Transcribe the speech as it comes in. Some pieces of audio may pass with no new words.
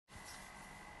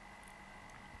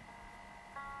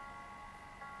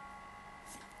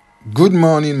Good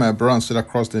morning, my brothers and sisters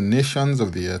across the nations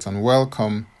of the earth, and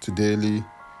welcome to Daily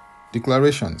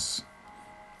Declarations.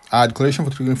 Our declaration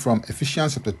for today from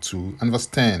Ephesians chapter 2 and verse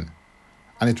 10,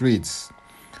 and it reads,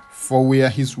 "For we are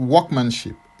his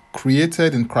workmanship,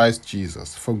 created in Christ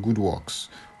Jesus for good works,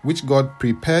 which God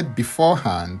prepared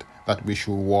beforehand that we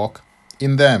should walk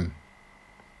in them."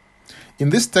 In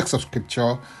this text of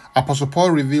scripture, Apostle Paul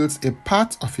reveals a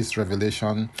part of his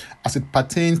revelation as it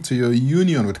pertains to your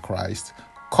union with Christ,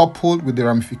 coupled with the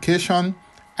ramification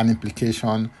and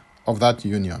implication of that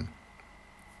union.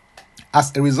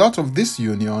 As a result of this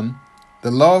union,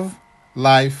 the love,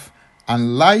 life,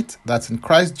 and light that's in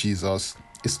Christ Jesus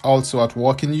is also at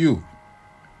work in you.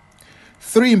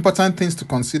 Three important things to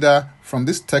consider from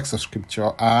this text of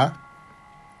scripture are: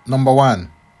 number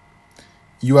one,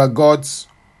 you are God's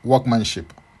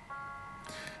workmanship.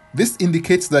 This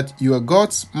indicates that you are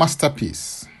God's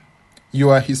masterpiece.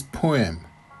 You are his poem.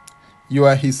 You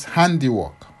are his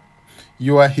handiwork.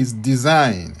 You are his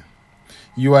design.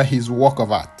 You are his work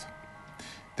of art.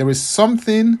 There is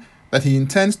something that he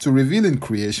intends to reveal in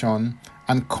creation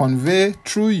and convey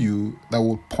through you that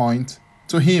will point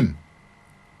to him.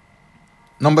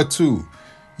 Number two,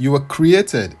 you were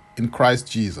created in Christ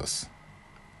Jesus.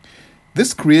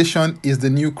 This creation is the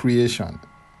new creation.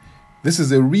 This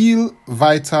is a real,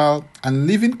 vital, and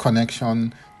living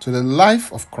connection to the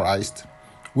life of Christ,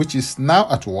 which is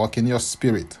now at work in your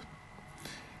spirit.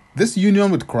 This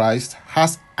union with Christ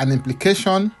has an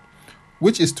implication,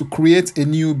 which is to create a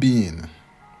new being.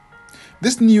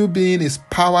 This new being is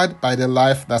powered by the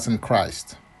life that's in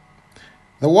Christ.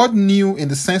 The word new, in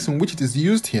the sense in which it is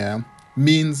used here,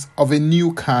 means of a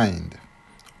new kind,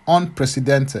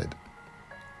 unprecedented,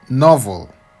 novel,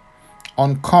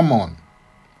 uncommon,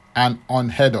 and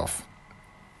unheard of.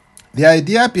 The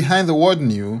idea behind the word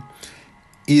new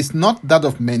is not that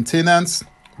of maintenance,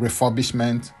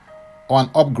 refurbishment, or an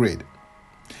upgrade.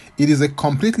 It is a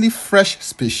completely fresh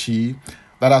species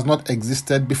that has not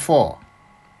existed before.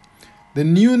 The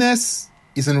newness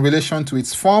is in relation to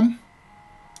its form,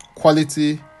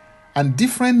 quality, and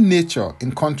different nature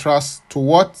in contrast to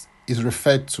what is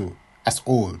referred to as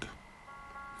old.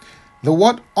 The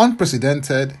word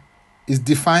unprecedented is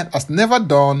defined as never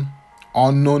done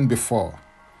or known before,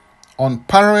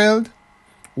 unparalleled,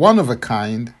 one of a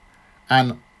kind,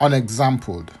 and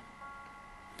unexampled.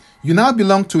 You now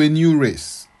belong to a new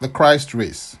race, the Christ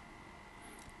race.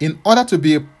 In order to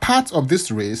be a part of this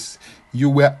race, you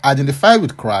were identified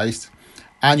with Christ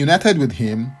and united with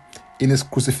him in his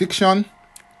crucifixion,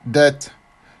 death,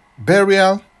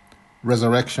 burial,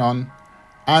 resurrection,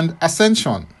 and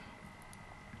ascension.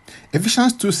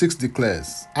 Ephesians 2:6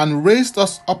 declares, "And raised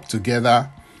us up together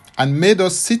and made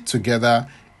us sit together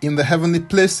in the heavenly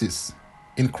places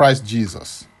in Christ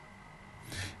Jesus."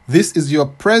 This is your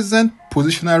present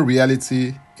positional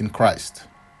reality in Christ.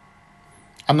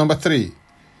 And number three,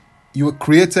 you were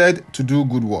created to do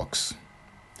good works.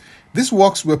 These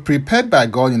works were prepared by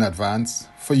God in advance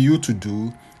for you to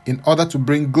do in order to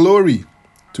bring glory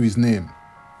to his name.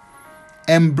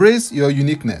 Embrace your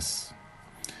uniqueness.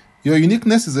 Your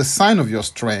uniqueness is a sign of your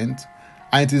strength,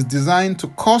 and it is designed to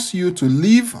cause you to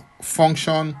live,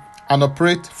 function, and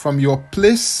operate from your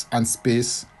place and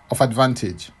space of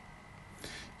advantage.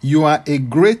 You are a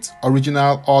great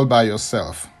original all by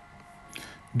yourself.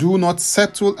 Do not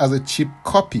settle as a cheap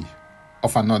copy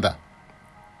of another.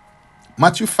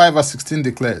 Matthew 5:16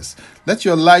 declares, "Let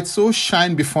your light so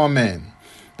shine before men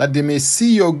that they may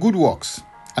see your good works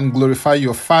and glorify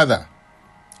your Father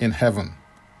in heaven."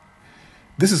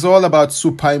 This is all about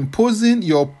superimposing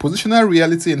your positional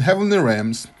reality in heavenly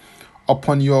realms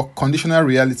upon your conditional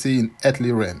reality in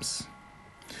earthly realms.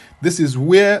 This is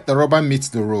where the rubber meets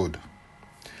the road.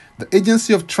 The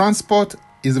agency of transport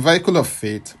is the vehicle of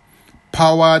faith,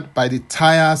 powered by the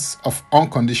tires of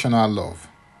unconditional love.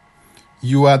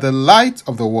 You are the light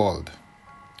of the world.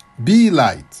 Be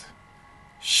light.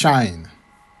 Shine.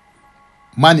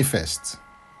 Manifest.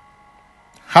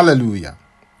 Hallelujah.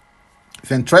 If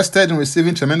you're interested in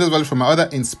receiving tremendous value from my other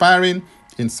inspiring,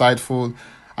 insightful,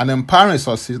 and empowering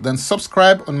resources, then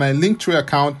subscribe on my Linktree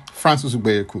account, Francis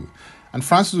Ubeyeku. And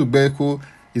Francis Ubeyeku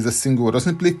is a single word.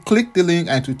 Simply click the link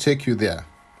and it will take you there.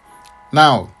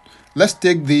 Now, let's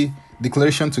take the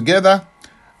declaration together,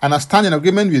 and I stand in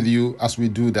agreement with you as we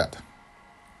do that.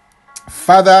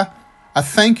 Father, I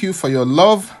thank you for your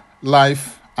love,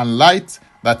 life, and light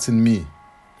that's in me.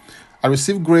 I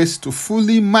receive grace to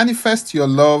fully manifest your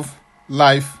love,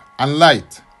 life, and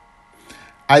light.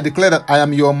 I declare that I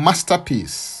am your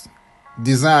masterpiece,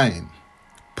 design,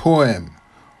 poem,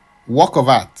 work of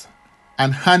art,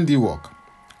 and handiwork,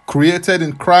 created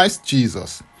in Christ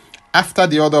Jesus, after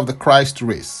the order of the Christ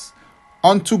race,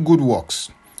 unto good works,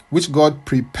 which God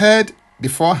prepared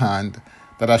beforehand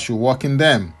that I should walk in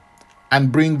them,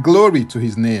 and bring glory to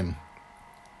his name.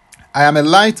 I am a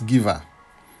light giver,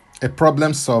 a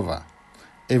problem solver,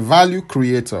 a value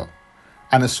creator,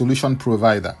 and a solution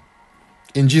provider.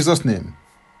 In Jesus' name,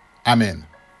 amen.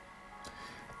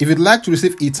 If you'd like to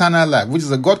receive eternal life, which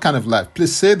is a God kind of life,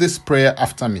 please say this prayer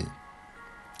after me.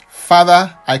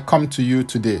 Father, I come to you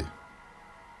today.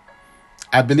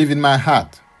 I believe in my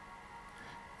heart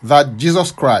that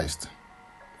Jesus Christ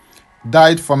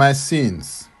died for my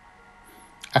sins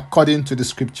according to the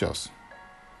scriptures.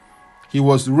 He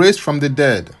was raised from the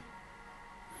dead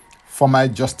for my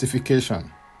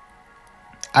justification.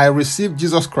 I receive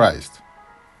Jesus Christ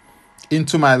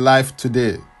into my life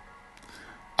today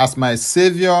as my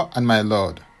Savior and my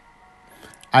Lord.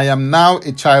 I am now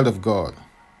a child of God.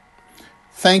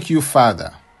 Thank you,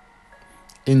 Father.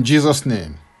 In Jesus'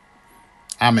 name,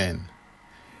 amen.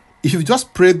 If you've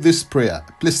just prayed this prayer,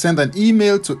 please send an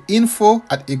email to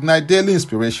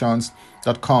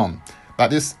info@ignitedailyinspirations.com.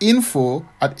 That is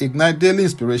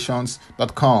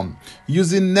info@ignitedailyinspirations.com,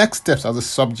 using next steps as a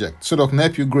subject so that I can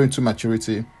help you grow into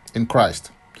maturity in Christ.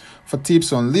 For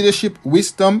tips on leadership,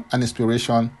 wisdom, and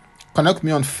inspiration, connect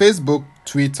me on Facebook,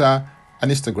 Twitter,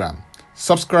 and Instagram.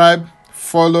 Subscribe,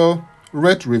 follow,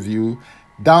 rate, review,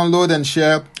 download, and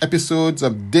share episodes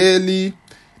of Daily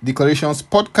Declarations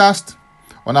podcast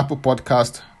on Apple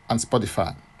Podcast and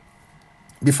Spotify.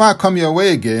 Before I come your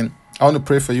way again, I want to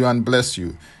pray for you and bless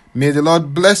you. May the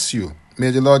Lord bless you.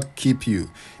 May the Lord keep you.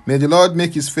 May the Lord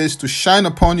make his face to shine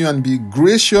upon you and be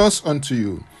gracious unto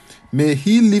you. May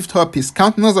he lift up his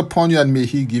countenance upon you and may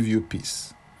he give you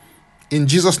peace. In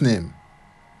Jesus' name,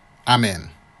 amen.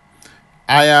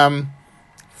 I am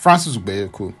Francis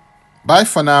Ubeyeku. Bye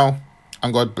for now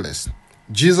and God bless.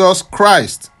 Jesus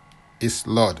Christ is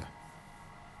Lord.